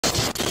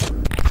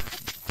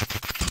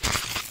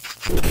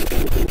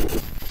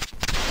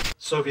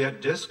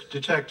Soviet disk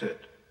detected.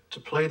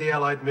 To play the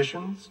Allied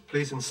missions,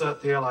 please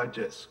insert the Allied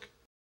disk.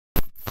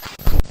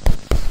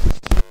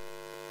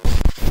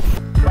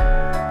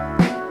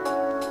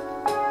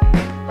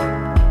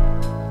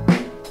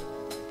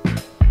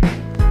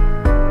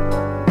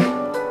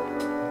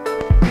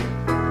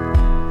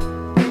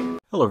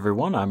 Hello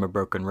everyone, I'm a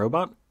broken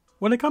robot.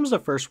 When it comes to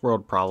first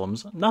world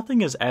problems,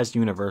 nothing is as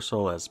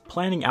universal as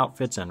planning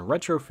outfits and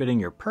retrofitting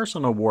your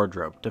personal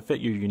wardrobe to fit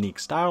your unique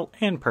style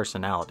and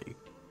personality.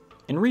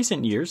 In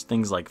recent years,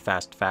 things like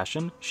fast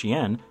fashion,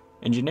 Shein,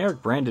 and generic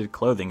branded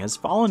clothing has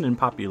fallen in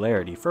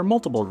popularity for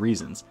multiple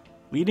reasons,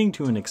 leading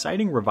to an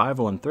exciting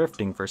revival in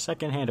thrifting for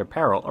secondhand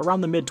apparel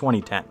around the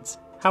mid-2010s.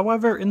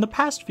 However, in the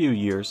past few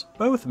years,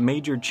 both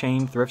major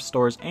chain thrift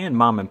stores and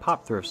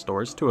mom-and-pop thrift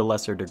stores, to a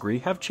lesser degree,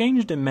 have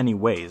changed in many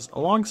ways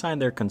alongside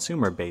their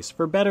consumer base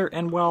for better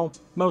and, well,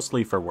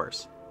 mostly for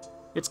worse.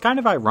 It's kind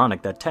of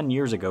ironic that 10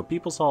 years ago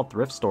people saw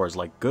thrift stores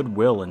like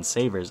Goodwill and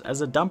Savers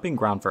as a dumping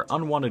ground for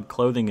unwanted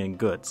clothing and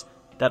goods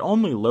that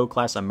only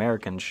low-class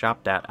Americans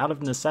shopped at out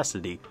of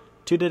necessity,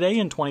 to today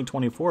in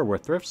 2024 where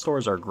thrift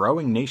stores are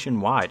growing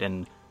nationwide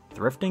and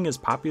thrifting is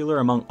popular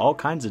among all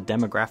kinds of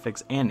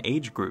demographics and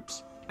age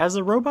groups. As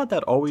a robot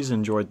that always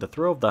enjoyed the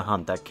thrill of the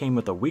hunt that came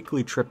with a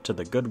weekly trip to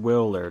the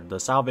Goodwill or the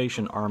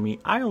Salvation Army,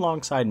 I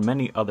alongside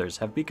many others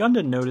have begun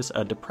to notice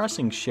a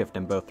depressing shift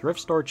in both thrift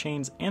store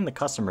chains and the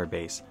customer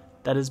base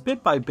that is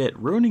bit by bit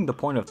ruining the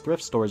point of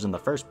thrift stores in the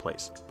first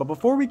place. But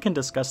before we can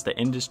discuss the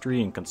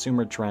industry and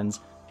consumer trends,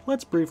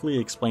 let's briefly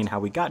explain how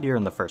we got here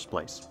in the first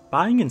place.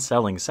 Buying and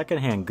selling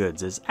secondhand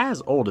goods is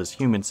as old as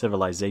human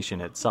civilization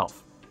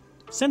itself.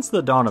 Since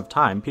the dawn of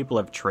time, people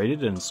have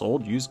traded and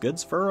sold used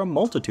goods for a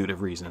multitude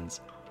of reasons.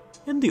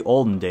 In the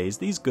olden days,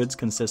 these goods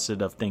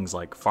consisted of things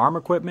like farm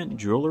equipment,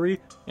 jewelry,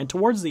 and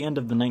towards the end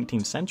of the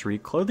 19th century,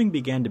 clothing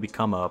began to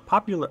become a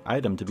popular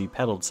item to be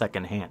peddled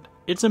secondhand.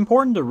 It's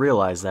important to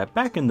realize that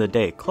back in the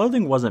day,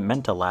 clothing wasn't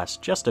meant to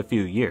last just a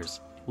few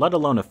years, let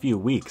alone a few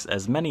weeks,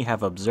 as many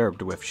have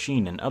observed with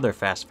Shein and other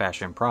fast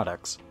fashion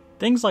products.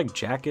 Things like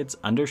jackets,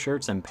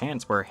 undershirts, and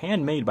pants were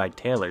handmade by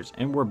tailors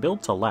and were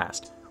built to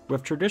last,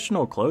 with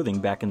traditional clothing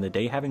back in the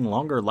day having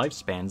longer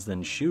lifespans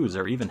than shoes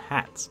or even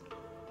hats.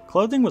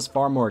 Clothing was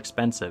far more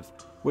expensive,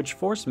 which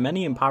forced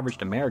many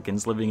impoverished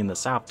Americans living in the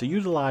South to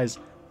utilize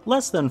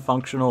less than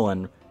functional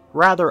and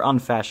rather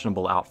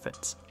unfashionable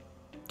outfits.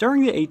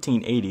 During the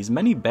 1880s,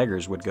 many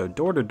beggars would go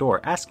door to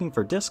door asking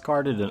for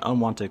discarded and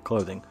unwanted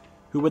clothing,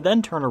 who would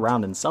then turn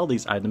around and sell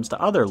these items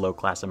to other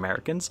low-class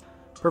Americans,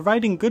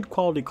 providing good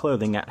quality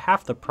clothing at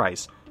half the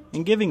price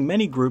and giving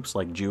many groups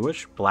like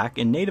Jewish, Black,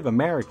 and Native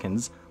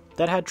Americans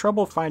that had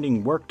trouble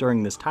finding work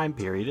during this time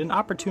period an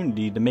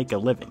opportunity to make a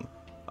living.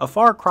 A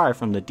far cry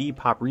from the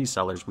Depop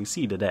resellers we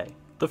see today.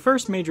 The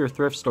first major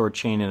thrift store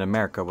chain in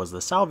America was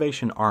the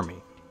Salvation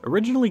Army,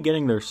 originally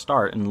getting their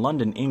start in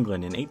London,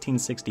 England in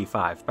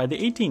 1865. By the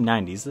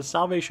 1890s, the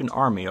Salvation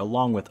Army,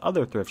 along with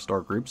other thrift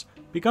store groups,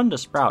 began to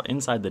sprout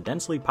inside the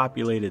densely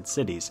populated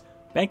cities,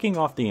 banking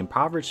off the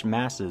impoverished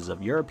masses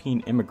of European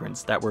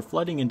immigrants that were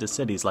flooding into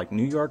cities like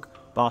New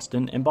York,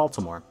 Boston, and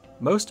Baltimore.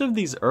 Most of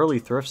these early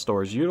thrift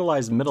stores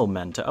utilized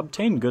middlemen to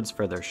obtain goods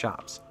for their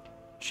shops.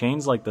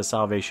 Chains like the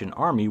Salvation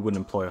Army would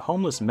employ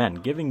homeless men,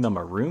 giving them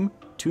a room,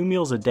 2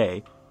 meals a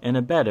day, and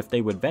a bed if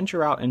they would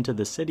venture out into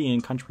the city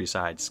and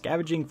countryside,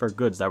 scavenging for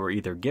goods that were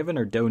either given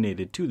or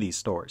donated to these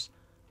stores.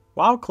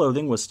 While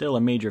clothing was still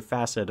a major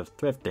facet of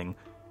thrifting,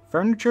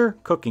 furniture,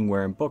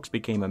 cookingware, and books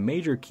became a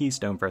major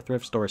keystone for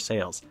thrift store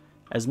sales,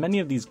 as many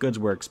of these goods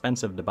were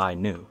expensive to buy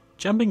new.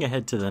 Jumping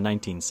ahead to the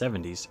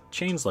 1970s,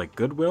 chains like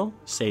Goodwill,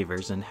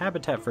 Savers, and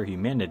Habitat for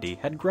Humanity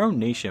had grown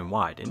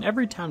nationwide, and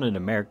every town in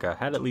America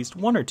had at least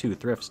 1 or 2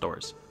 thrift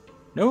stores.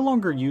 No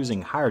longer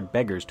using hired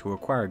beggars to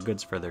acquire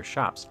goods for their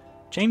shops,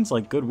 chains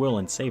like Goodwill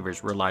and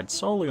Savers relied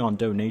solely on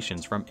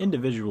donations from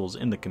individuals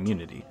in the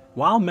community.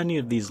 While many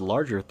of these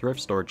larger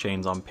thrift store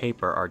chains on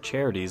paper are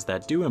charities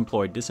that do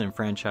employ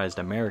disenfranchised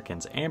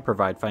Americans and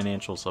provide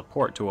financial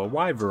support to a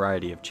wide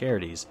variety of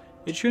charities,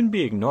 it shouldn't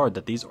be ignored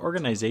that these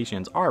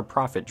organizations are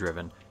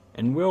profit-driven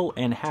and will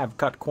and have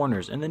cut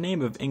corners in the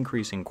name of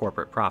increasing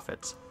corporate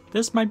profits.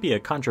 This might be a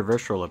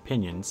controversial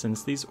opinion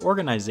since these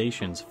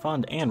organizations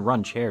fund and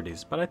run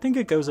charities, but I think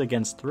it goes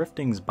against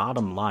thrifting's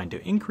bottom line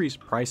to increase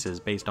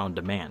prices based on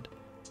demand.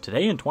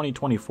 Today in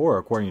 2024,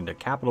 according to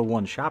Capital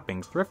One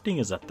Shopping, thrifting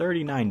is a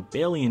 $39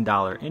 billion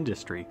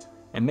industry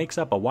and makes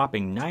up a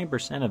whopping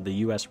 9% of the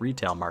US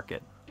retail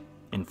market.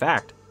 In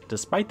fact,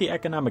 despite the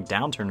economic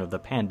downturn of the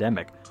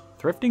pandemic,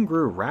 thrifting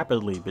grew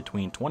rapidly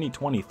between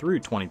 2020 through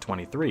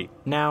 2023.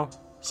 Now,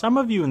 some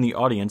of you in the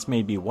audience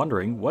may be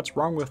wondering what's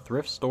wrong with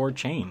thrift store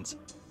chains.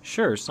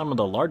 Sure, some of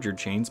the larger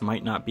chains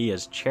might not be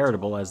as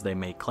charitable as they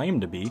may claim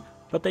to be,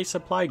 but they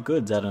supply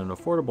goods at an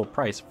affordable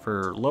price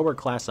for lower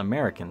class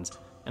Americans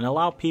and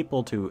allow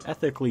people to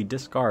ethically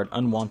discard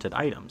unwanted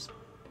items.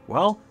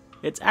 Well,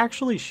 it's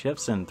actually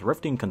shifts in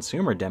thrifting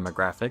consumer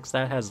demographics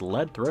that has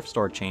led thrift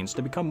store chains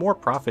to become more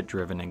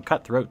profit-driven and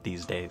cutthroat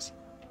these days.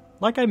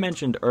 Like I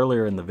mentioned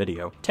earlier in the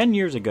video, 10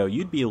 years ago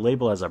you'd be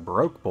labeled as a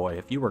broke boy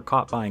if you were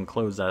caught buying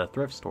clothes at a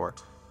thrift store,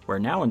 where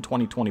now in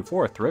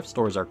 2024 thrift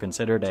stores are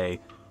considered a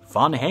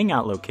fun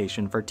hangout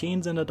location for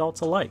teens and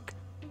adults alike.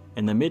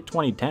 In the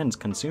mid-2010s,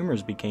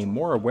 consumers became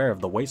more aware of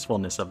the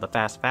wastefulness of the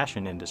fast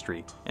fashion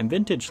industry, and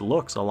vintage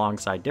looks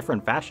alongside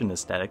different fashion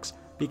aesthetics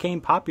became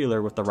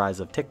popular with the rise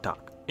of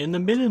TikTok. In the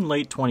mid and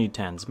late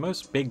 2010s,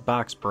 most big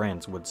box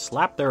brands would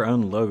slap their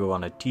own logo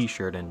on a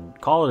t-shirt and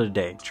call it a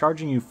day,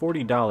 charging you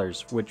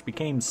 $40, which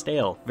became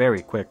stale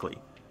very quickly.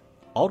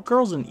 Alt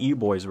girls and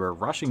e-boys were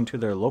rushing to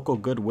their local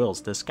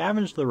Goodwills to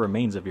scavenge the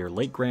remains of your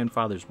late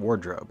grandfather's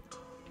wardrobe.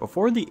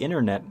 Before the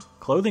internet,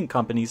 clothing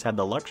companies had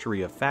the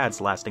luxury of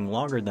fads lasting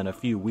longer than a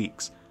few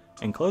weeks,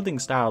 and clothing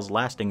styles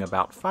lasting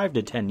about 5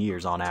 to 10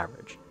 years on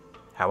average.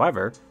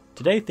 However,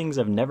 today things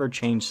have never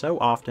changed so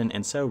often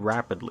and so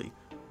rapidly,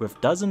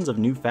 with dozens of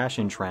new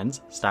fashion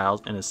trends,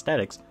 styles, and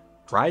aesthetics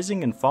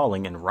rising and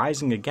falling and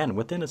rising again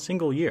within a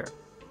single year.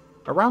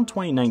 Around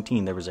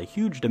 2019, there was a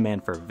huge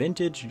demand for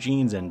vintage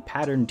jeans and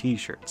patterned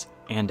t-shirts,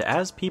 and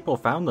as people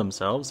found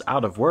themselves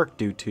out of work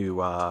due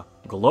to,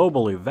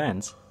 global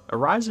events, a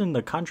rise in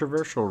the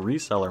controversial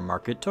reseller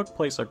market took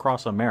place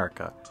across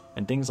America,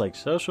 and things like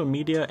social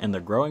media and the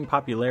growing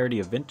popularity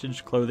of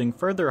vintage clothing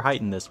further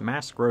heightened this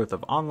mass growth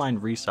of online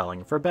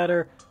reselling for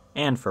better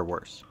and for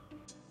worse.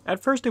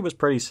 At first it was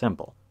pretty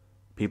simple.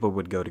 People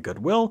would go to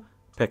Goodwill,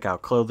 pick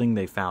out clothing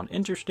they found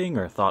interesting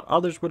or thought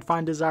others would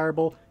find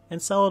desirable,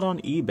 and sell it on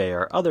eBay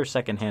or other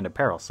secondhand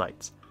apparel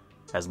sites.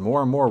 As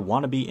more and more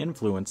wannabe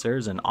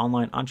influencers and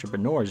online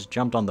entrepreneurs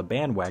jumped on the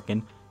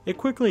bandwagon, it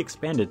quickly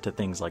expanded to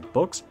things like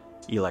books,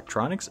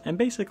 electronics, and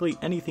basically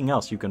anything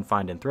else you can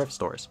find in thrift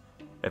stores.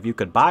 If you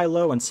could buy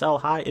low and sell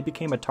high, it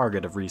became a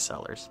target of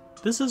resellers.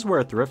 This is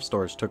where thrift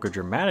stores took a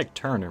dramatic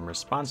turn in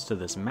response to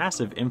this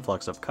massive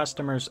influx of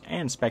customers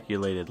and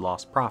speculated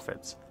lost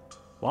profits.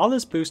 While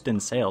this boost in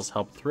sales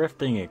helped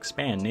thrifting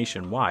expand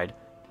nationwide,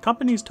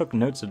 companies took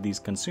notes of these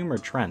consumer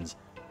trends,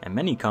 and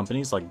many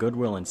companies like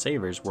Goodwill and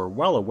Savers were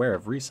well aware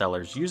of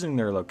resellers using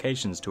their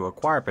locations to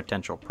acquire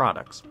potential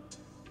products.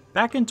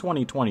 Back in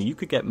 2020, you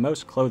could get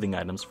most clothing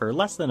items for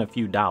less than a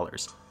few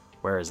dollars,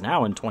 whereas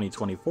now in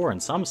 2024 in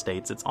some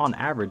states it's on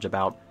average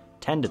about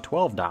 $10 to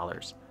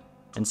 $12.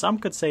 And some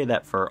could say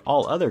that for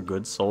all other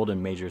goods sold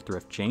in major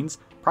thrift chains,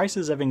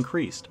 prices have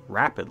increased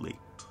rapidly.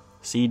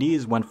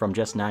 CDs went from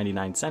just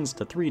 99 cents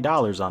to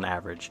 $3 on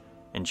average,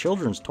 and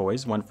children's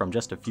toys went from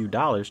just a few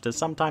dollars to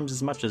sometimes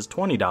as much as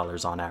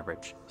 $20 on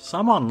average.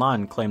 Some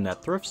online claim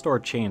that thrift store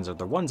chains are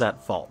the ones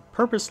at fault,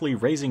 purposely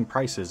raising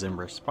prices in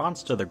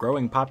response to the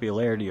growing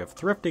popularity of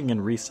thrifting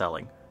and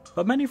reselling.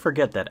 But many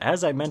forget that,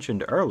 as I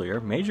mentioned earlier,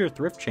 major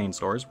thrift chain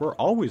stores were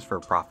always for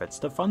profits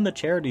to fund the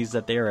charities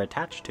that they are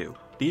attached to.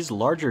 These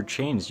larger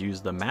chains use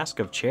the mask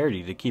of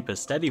charity to keep a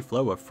steady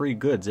flow of free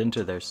goods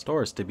into their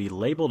stores to be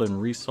labeled and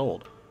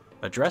resold.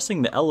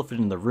 Addressing the elephant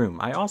in the room,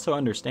 I also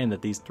understand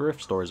that these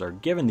thrift stores are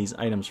given these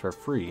items for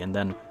free and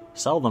then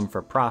sell them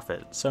for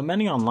profit, so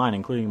many online,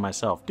 including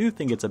myself, do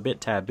think it's a bit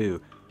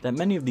taboo that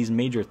many of these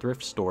major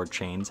thrift store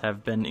chains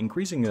have been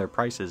increasing their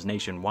prices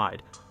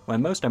nationwide,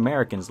 when most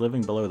Americans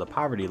living below the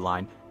poverty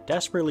line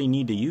desperately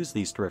need to use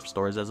these thrift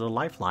stores as a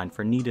lifeline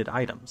for needed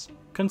items.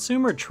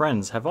 Consumer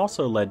trends have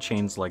also led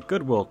chains like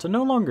Goodwill to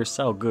no longer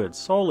sell goods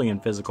solely in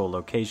physical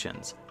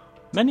locations.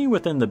 Many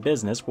within the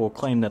business will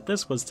claim that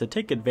this was to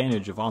take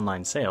advantage of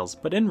online sales,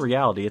 but in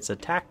reality it's a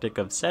tactic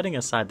of setting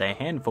aside the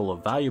handful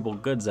of valuable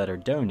goods that are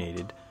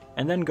donated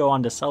and then go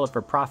on to sell it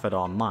for profit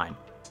online.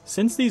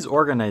 Since these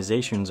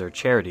organizations are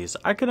charities,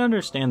 I could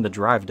understand the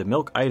drive to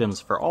milk items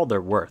for all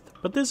they're worth,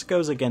 but this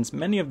goes against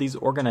many of these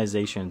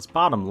organizations'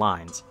 bottom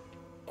lines.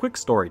 Quick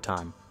story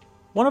time.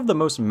 One of the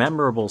most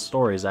memorable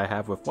stories I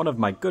have with one of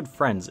my good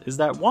friends is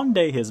that one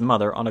day his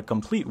mother, on a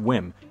complete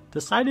whim,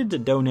 decided to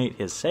donate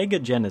his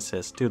Sega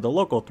Genesis to the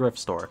local thrift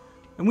store,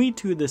 and we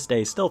to this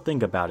day still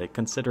think about it,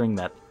 considering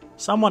that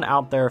someone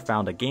out there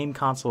found a game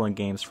console and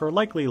games for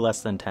likely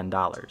less than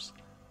 $10.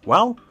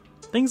 Well,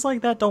 things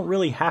like that don't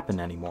really happen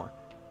anymore.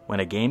 When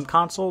a game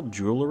console,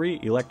 jewelry,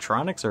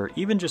 electronics, or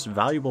even just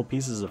valuable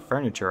pieces of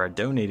furniture are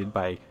donated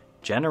by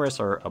generous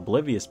or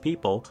oblivious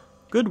people,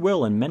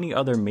 Goodwill and many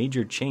other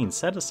major chains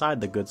set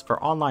aside the goods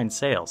for online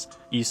sales,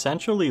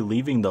 essentially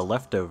leaving the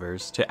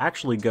leftovers to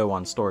actually go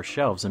on store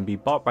shelves and be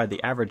bought by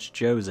the average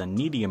Joes and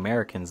needy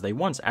Americans they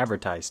once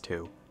advertised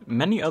to.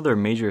 Many other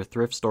major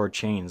thrift store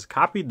chains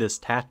copied this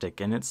tactic,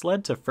 and it's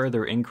led to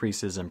further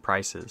increases in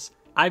prices.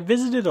 I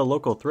visited a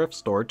local thrift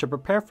store to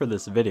prepare for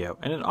this video,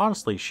 and it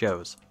honestly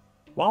shows.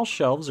 While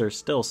shelves are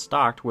still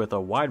stocked with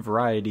a wide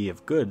variety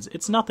of goods,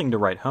 it's nothing to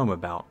write home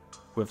about,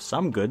 with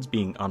some goods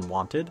being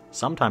unwanted,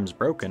 sometimes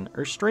broken,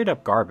 or straight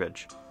up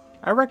garbage.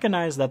 I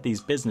recognize that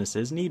these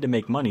businesses need to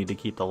make money to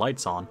keep the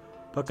lights on,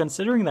 but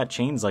considering that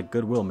chains like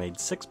Goodwill made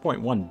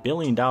 $6.1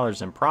 billion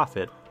in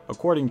profit,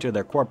 according to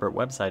their corporate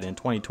website in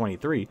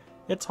 2023,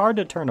 it's hard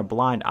to turn a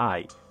blind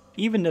eye,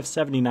 even if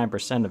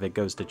 79% of it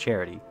goes to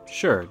charity.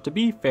 Sure, to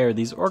be fair,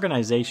 these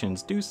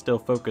organizations do still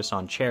focus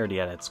on charity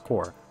at its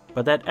core,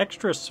 But that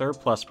extra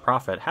surplus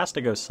profit has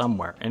to go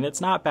somewhere, and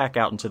it's not back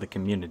out into the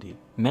community.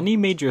 Many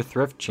major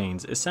thrift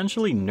chains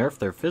essentially nerf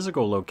their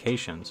physical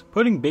locations,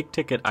 putting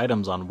big-ticket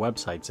items on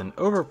websites and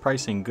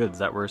overpricing goods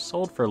that were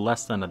sold for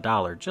less than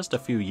 $1 just a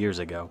few years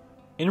ago.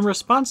 In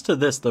response to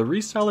this, the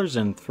resellers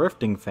and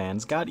thrifting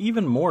fans got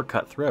even more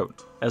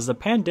cutthroat. As the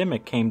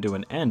pandemic came to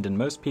an end and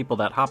most people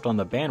that hopped on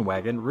the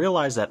bandwagon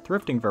realized that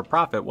thrifting for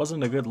profit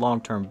wasn't a good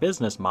long-term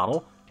business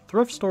model,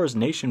 thrift stores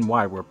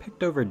nationwide were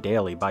picked over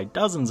daily by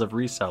dozens of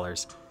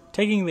resellers,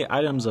 taking the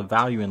items of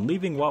value and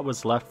leaving what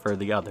was left for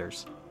the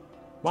others.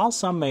 While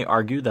some may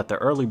argue that the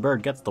early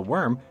bird gets the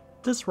worm,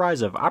 this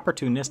rise of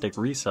opportunistic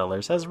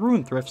resellers has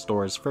ruined thrift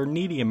stores for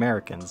needy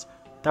Americans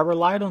that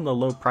relied on the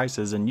low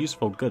prices and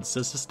useful goods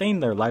to sustain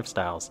their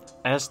lifestyles.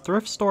 As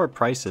thrift store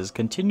prices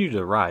continue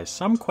to rise,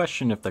 some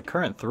question if the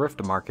current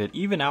thrift market,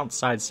 even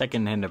outside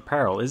secondhand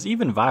apparel, is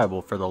even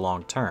viable for the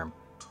long term.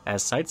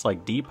 As sites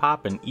like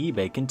Depop and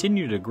eBay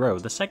continue to grow,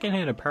 the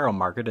secondhand apparel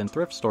market and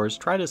thrift stores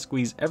try to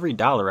squeeze every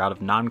dollar out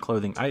of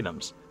non-clothing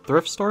items.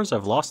 Thrift stores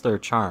have lost their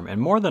charm,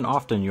 and more than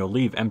often you'll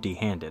leave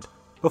empty-handed.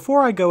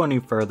 Before I go any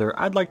further,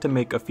 I'd like to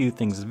make a few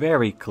things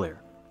very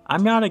clear.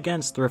 I'm not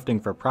against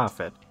thrifting for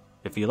profit.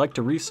 If you like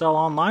to resell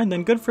online,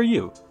 then good for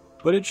you.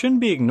 But it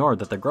shouldn't be ignored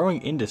that the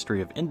growing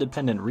industry of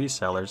independent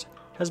resellers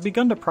has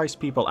begun to price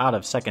people out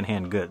of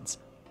secondhand goods.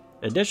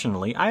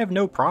 Additionally, I have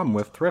no problem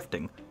with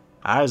thrifting.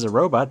 I, as a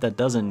robot that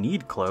doesn't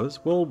need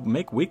clothes, will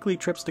make weekly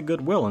trips to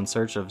Goodwill in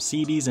search of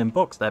CDs and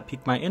books that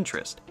pique my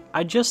interest.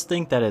 I just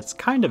think that it's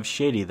kind of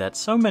shady that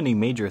so many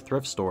major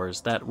thrift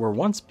stores that were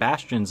once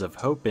bastions of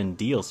hope and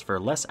deals for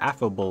less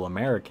affable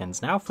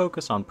Americans now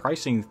focus on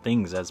pricing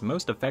things as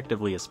most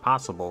effectively as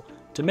possible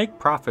to make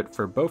profit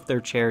for both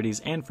their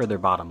charities and for their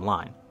bottom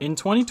line. In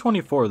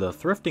 2024, the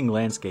thrifting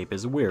landscape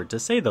is weird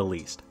to say the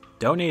least.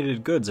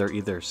 Donated goods are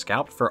either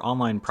scalped for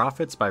online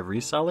profits by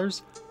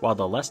resellers, while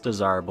the less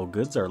desirable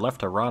goods are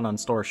left to rot on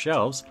store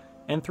shelves,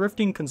 and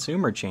thrifting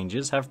consumer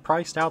changes have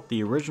priced out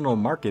the original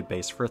market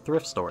base for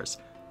thrift stores,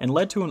 and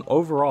led to an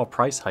overall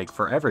price hike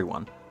for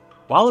everyone.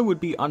 While it would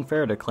be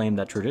unfair to claim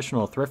that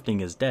traditional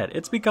thrifting is dead,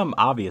 it's become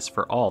obvious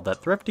for all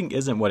that thrifting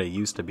isn't what it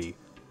used to be.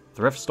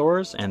 Thrift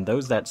stores and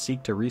those that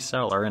seek to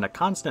resell are in a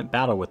constant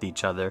battle with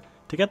each other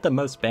to get the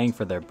most bang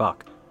for their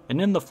buck. And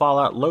in the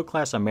fallout,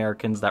 low-class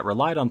Americans that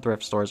relied on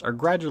thrift stores are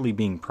gradually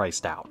being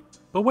priced out.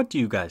 But what do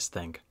you guys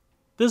think?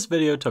 This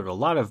video took a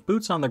lot of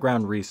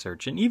boots-on-the-ground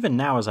research, and even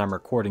now as I'm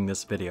recording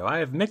this video, I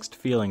have mixed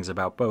feelings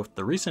about both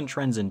the recent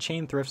trends in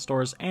chain thrift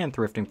stores and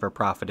thrifting for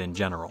profit in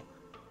general.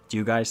 Do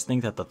you guys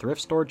think that the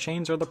thrift store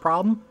chains are the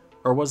problem?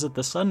 Or was it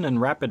the sudden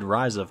and rapid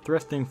rise of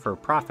thrifting for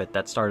profit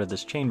that started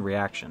this chain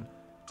reaction?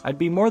 I'd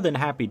be more than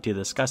happy to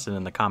discuss it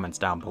in the comments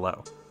down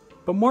below.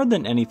 But more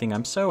than anything,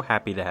 I'm so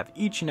happy to have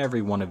each and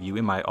every one of you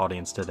in my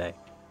audience today.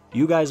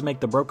 You guys make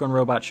the Broken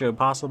Robot Show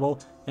possible,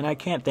 and I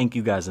can't thank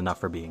you guys enough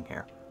for being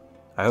here.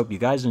 I hope you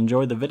guys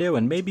enjoyed the video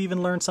and maybe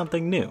even learned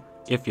something new.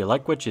 If you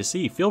like what you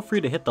see, feel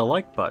free to hit the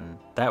like button.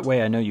 That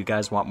way I know you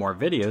guys want more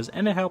videos,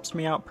 and it helps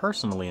me out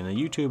personally in the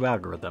YouTube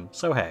algorithm,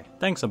 so hey,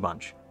 thanks a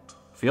bunch.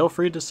 Feel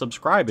free to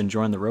subscribe and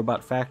join the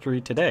Robot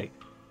Factory today.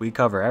 We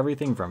cover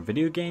everything from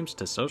video games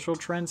to social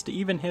trends to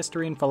even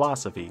history and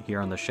philosophy here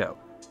on the show.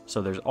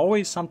 So there's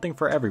always something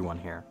for everyone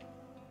here.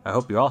 I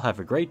hope you all have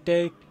a great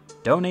day,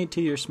 donate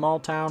to your small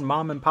town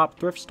mom and pop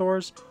thrift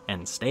stores,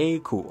 and stay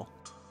cool.